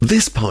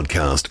This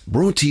podcast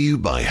brought to you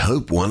by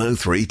Hope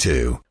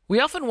 1032. We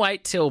often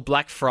wait till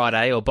Black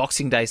Friday or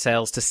Boxing Day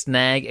sales to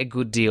snag a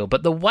good deal,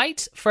 but the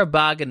wait for a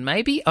bargain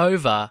may be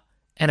over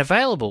and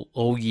available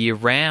all year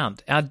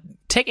round. Our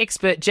tech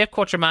expert Jeff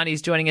Quattromani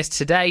is joining us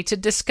today to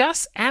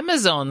discuss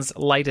Amazon's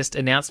latest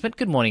announcement.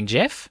 Good morning,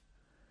 Jeff.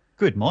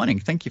 Good morning.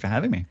 Thank you for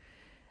having me.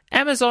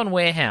 Amazon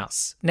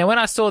Warehouse. Now, when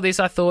I saw this,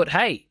 I thought,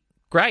 hey,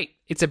 great.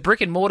 It's a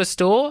brick and mortar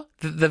store,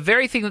 the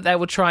very thing that they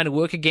were trying to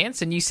work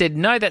against, and you said,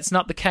 no, that's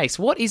not the case.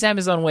 What is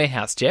Amazon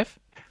Warehouse, Jeff?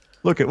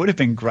 Look, it would have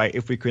been great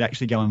if we could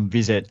actually go and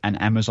visit an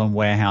Amazon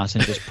warehouse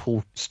and just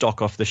pull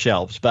stock off the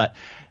shelves, but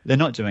they're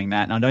not doing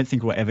that, and I don't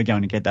think we're ever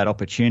going to get that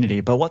opportunity.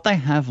 But what they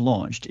have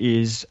launched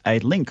is a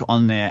link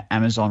on their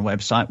Amazon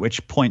website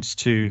which points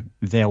to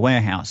their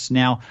warehouse.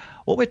 Now,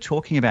 what we're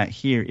talking about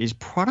here is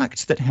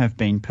products that have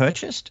been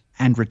purchased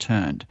and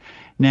returned.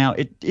 Now,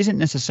 it isn't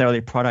necessarily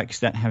products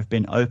that have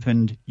been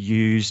opened,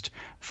 used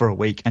for a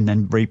week, and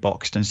then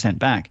reboxed and sent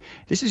back.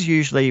 This is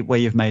usually where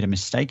you've made a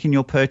mistake in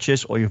your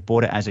purchase or you've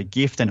bought it as a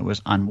gift and it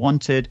was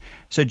unwanted.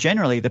 So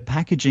generally, the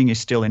packaging is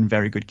still in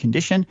very good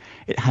condition.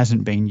 It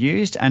hasn't been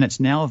used, and it's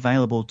now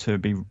available to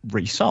be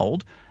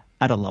resold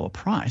at a lower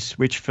price,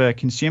 which for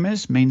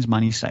consumers means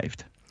money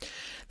saved.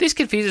 This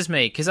confuses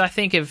me because I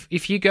think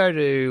if you go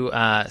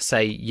to,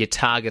 say, your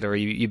Target or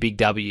your Big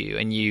W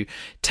and you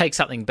take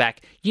something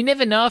back, you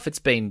never know if it's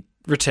been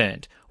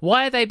returned.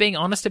 Why are they being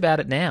honest about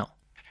it now?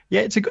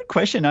 Yeah, it's a good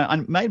question.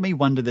 It made me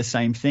wonder the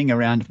same thing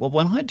around, well,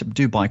 when I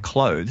do buy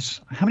clothes,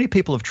 how many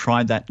people have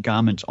tried that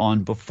garment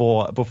on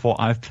before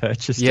I've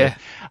purchased it?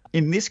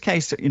 In this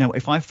case,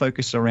 if I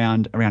focus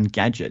around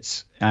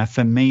gadgets,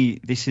 for me,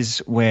 this is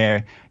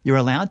where you're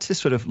allowed to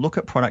sort of look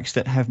at products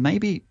that have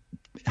maybe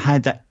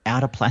had that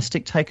outer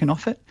plastic taken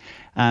off it.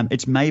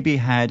 It's maybe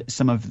had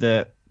some of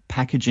the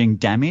packaging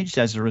damaged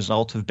as a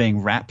result of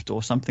being wrapped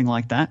or something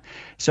like that.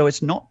 So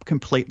it's not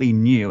completely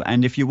new.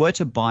 And if you were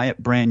to buy it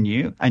brand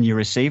new and you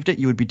received it,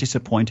 you would be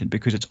disappointed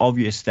because it's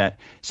obvious that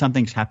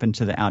something's happened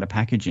to the outer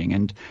packaging.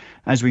 And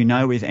as we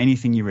know with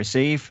anything you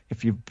receive,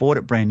 if you bought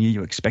it brand new,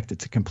 you expect it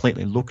to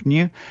completely look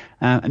new.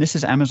 And this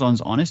is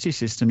Amazon's honesty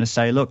system to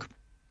say, look,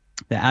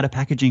 the outer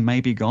packaging may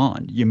be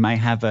gone. You may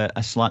have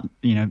a slight,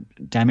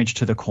 damage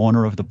to the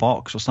corner of the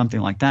box or something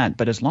like that.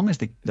 But as long as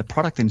the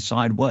product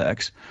inside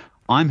works,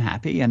 I'm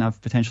happy and I've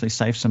potentially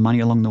saved some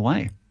money along the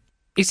way.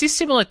 Is this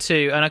similar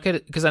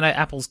to, because I know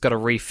Apple's got a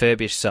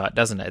refurbished site,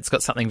 doesn't it? It's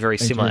got something very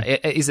similar.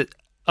 Is it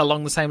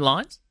along the same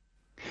lines?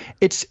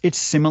 It's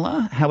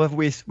similar. However,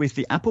 with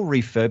the Apple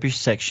refurbished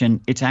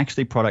section, it's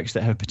actually products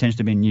that have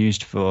potentially been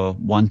used for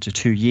 1 to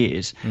 2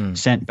 years,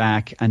 sent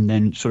back and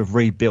then sort of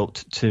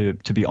rebuilt to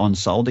be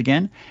on-sold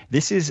again.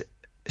 This is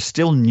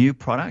still new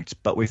products,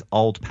 but with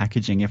old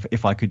packaging,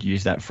 if I could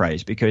use that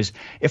phrase. Because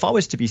if I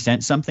was to be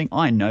sent something,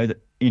 I know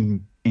that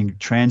in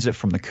transit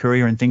from the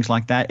courier and things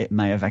like that, it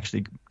may have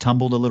actually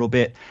tumbled a little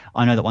bit.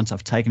 I know that once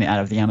I've taken it out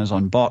of the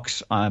Amazon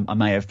box, I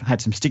may have had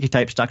some sticky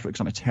tape stuck to it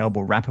because I'm a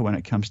terrible wrapper when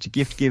it comes to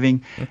gift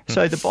giving.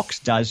 So the box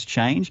does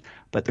change,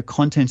 but the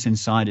contents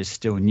inside is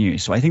still new.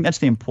 So I think that's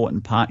the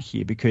important part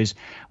here, because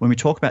when we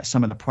talk about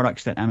some of the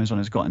products that Amazon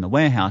has got in the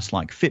warehouse,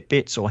 like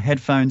Fitbits or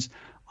headphones,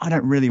 I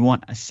don't really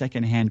want a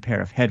second-hand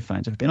pair of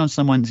headphones. If it's been on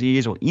someone's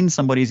ears or in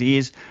somebody's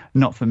ears,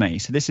 not for me.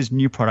 So this is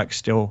new products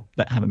still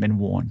that haven't been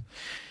worn.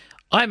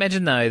 I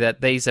imagine, though, that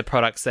these are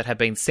products that have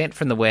been sent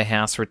from the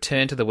warehouse,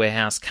 returned to the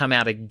warehouse, come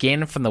out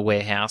again from the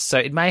warehouse. So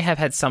it may have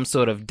had some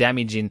sort of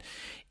damage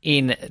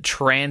in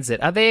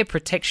transit. Are there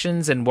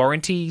protections and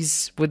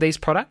warranties with these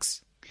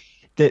products?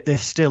 There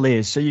still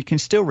is. So you can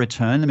still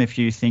return them if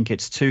you think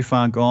it's too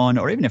far gone,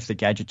 or even if the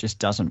gadget just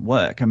doesn't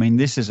work. I mean,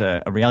 this is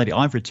a reality.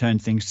 I've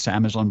returned things to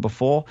Amazon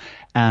before.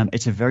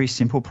 It's a very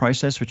simple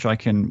process, which I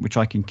can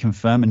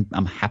confirm, and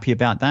I'm happy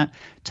about that.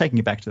 Taking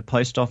it back to the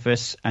post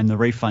office, and the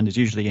refund is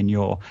usually in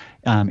your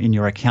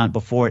account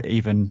before it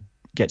even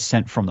gets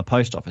sent from the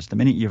post office. The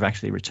minute you've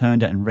actually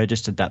returned it and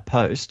registered that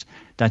post,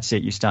 that's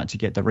it. You start to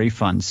get the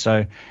refund.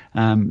 So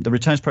the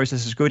returns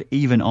process is good,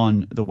 even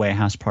on the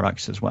warehouse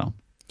products as well.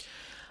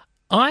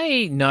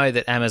 I know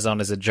that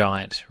Amazon is a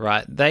giant,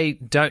 right? They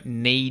don't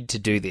need to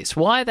do this.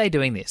 Why are they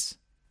doing this?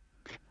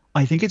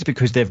 I think it's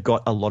because they've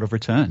got a lot of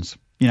returns.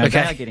 They are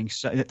getting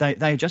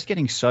they're just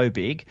getting so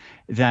big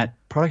that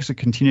products are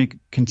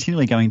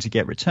continually going to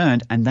get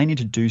returned, and they need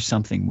to do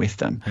something with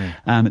them.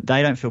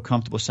 They don't feel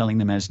comfortable selling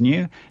them as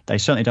new. They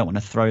certainly don't want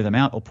to throw them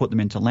out or put them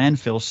into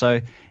landfill.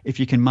 So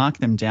if you can mark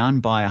them down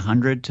by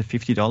 $100 to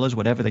 $50,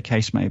 whatever the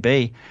case may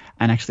be,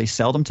 and actually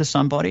sell them to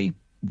somebody,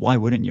 why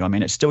wouldn't you? I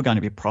mean, it's still going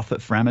to be profit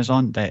for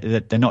Amazon.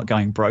 They're not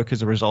going broke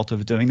as a result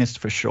of doing this,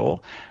 for sure.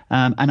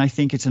 And I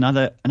think it's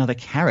another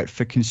carrot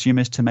for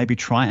consumers to maybe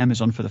try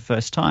Amazon for the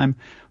first time,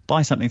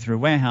 buy something through a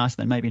warehouse,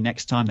 then maybe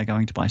next time they're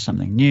going to buy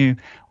something new,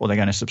 or they're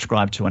going to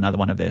subscribe to another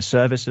one of their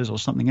services or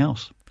something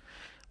else.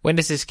 When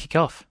does this kick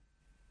off?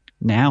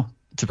 Now.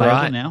 It's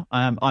available now.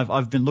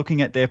 I've been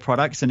looking at their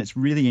products, and it's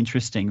really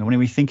interesting. When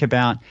we think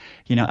about,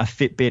 a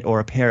Fitbit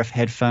or a pair of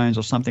headphones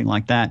or something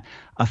like that,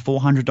 a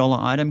 $400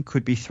 item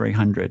could be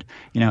 $300.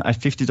 A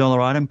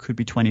 $50 item could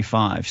be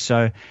 $25.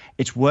 So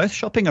it's worth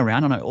shopping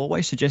around, and I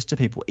always suggest to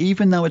people,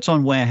 even though it's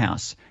on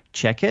Warehouse,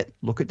 check it,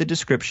 look at the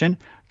description,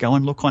 go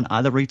and look on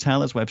other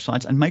retailers'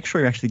 websites, and make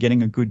sure you're actually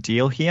getting a good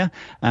deal here,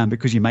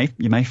 because you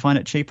may find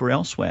it cheaper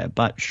elsewhere.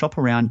 But shop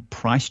around,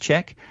 price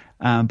check.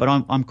 But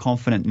I'm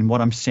confident in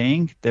what I'm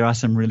seeing. There are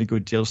some really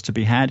good deals to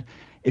be had.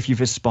 If you've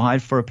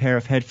aspired for a pair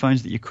of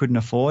headphones that you couldn't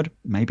afford,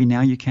 maybe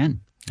now you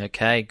can.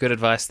 Okay, good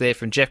advice there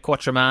from Jeff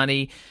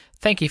Quattromani.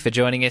 Thank you for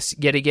joining us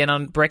yet again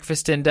on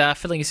Breakfast and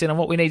filling us in on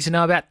what we need to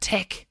know about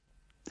tech.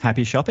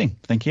 Happy shopping.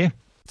 Thank you.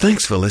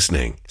 Thanks for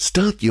listening.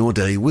 Start your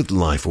day with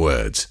Life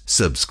Words.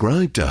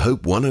 Subscribe to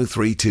Hope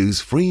 1032's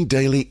free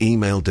daily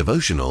email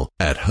devotional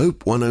at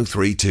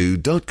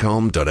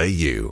hope1032.com.au.